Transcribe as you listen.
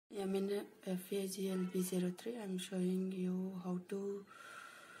I'm in FBRA. I'm showing you how to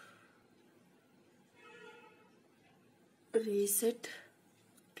reset,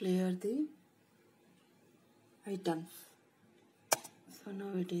 clear the items. So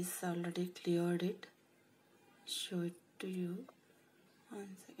now it is already cleared it. Show it to you.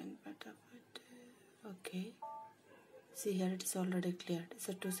 1 second, better. Okay. See here, it is already cleared.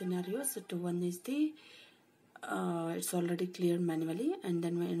 So two scenarios. So one is the it's already cleared manually, and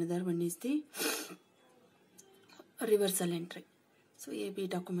then another one is the reversal entry. So AB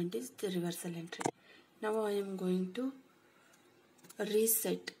document is the reversal entry. Now I am going to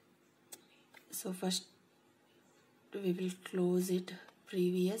reset. So first we will close it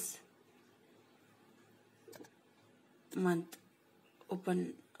previous month,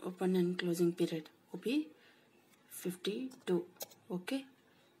 open and closing period OP 52. Okay,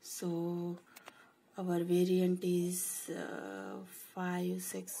 so our variant is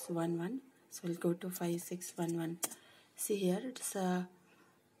 5611. So we'll go to 5611. See here, it's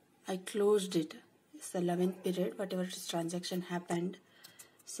I closed it. It's the 11th period, whatever transaction happened.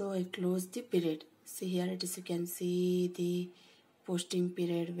 So I closed the period. See here, it is, you can see the posting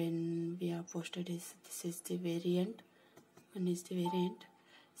period when we are posted is, this is the variant. One is the variant.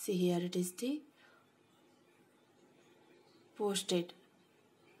 See here, it is the posted.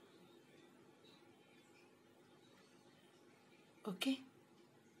 Okay,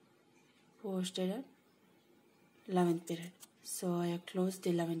 posted at 11th period. So I have closed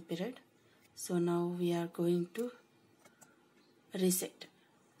the 11th period. So now we are going to reset.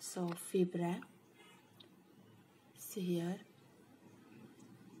 So FBRA, see here,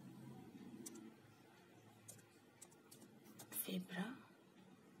 FBRA.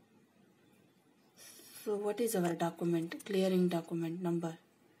 So what is our document? Clearing document number.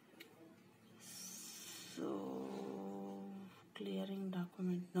 So clearing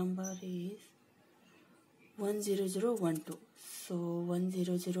document number is 10012. So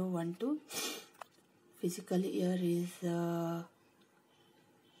 10012. Physical year is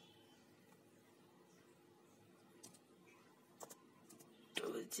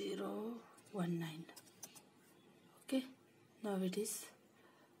 2019. Okay, now it is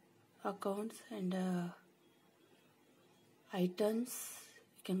accounts and items.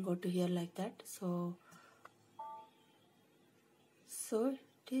 You can go to here like that. So it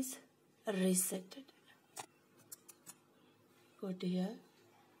is resetted. Go to here,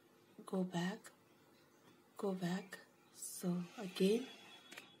 go back. So again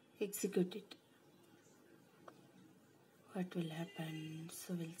execute it. What will happen?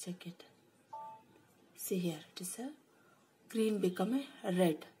 So we'll check it. See here, it is a green become a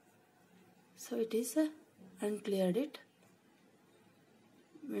red. So it is a uncleared it.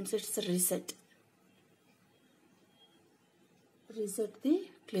 Means it's a reset. Reset the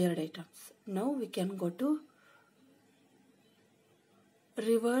cleared items. Now we can go to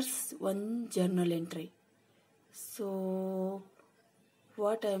reverse one journal entry. So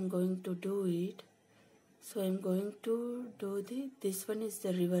what I am going to do it. So I am going to do this one is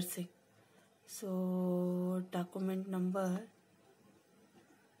the reversing. So document number.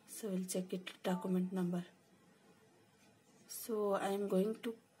 So we'll check it, document number. So I am going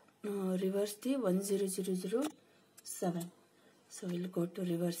to reverse the 10007. So we'll go to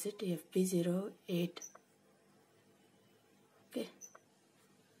reverse it, FB08. Okay,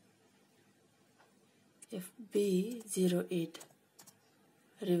 FB08.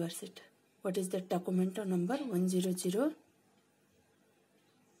 Reverse it. What is the document number? 1007.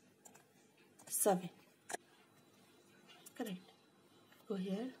 Correct. Go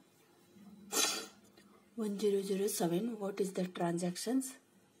here. 1007. What is the transactions?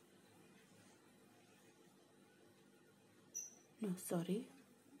 No, sorry.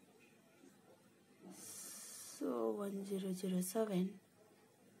 So 1007.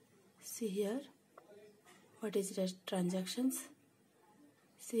 See here. What is the transactions?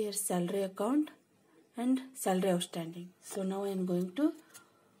 See here, salary account and salary outstanding. So now I am going to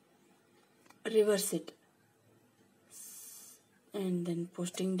reverse it. And then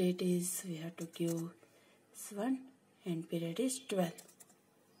posting date is, we have to give this one, and period is 12.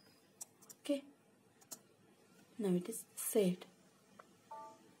 Okay. Now it is saved.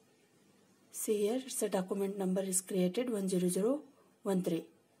 See here, it's a document number is created 10013.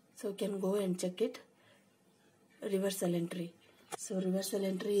 So you can go and check it. Reversal entry. So reversal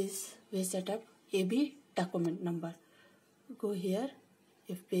entry is we set up AB document number. Go here,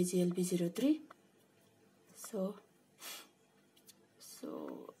 FBGLB03. So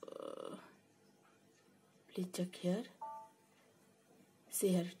please check here. See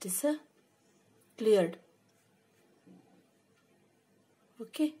here, it is cleared.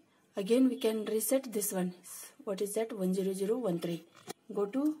 Okay, Again we can reset this one. What is that? 10013. Go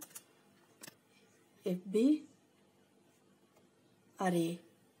to FBRA.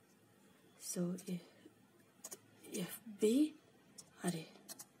 So FBRA.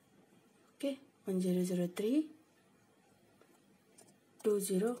 Okay, 1003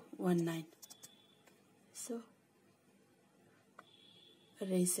 2019. So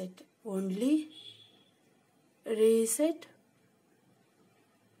reset, only reset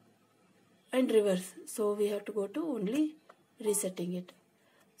and reverse. So we have to go to only resetting it.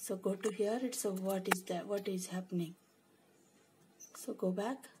 So go to here. It's a what is that? What is happening? So go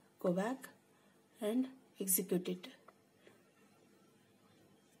back and execute it.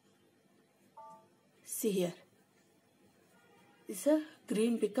 See here. It's a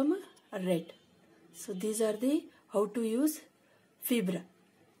green become a red. So these are the how to use FBRA.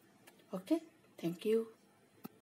 Okay. Thank you.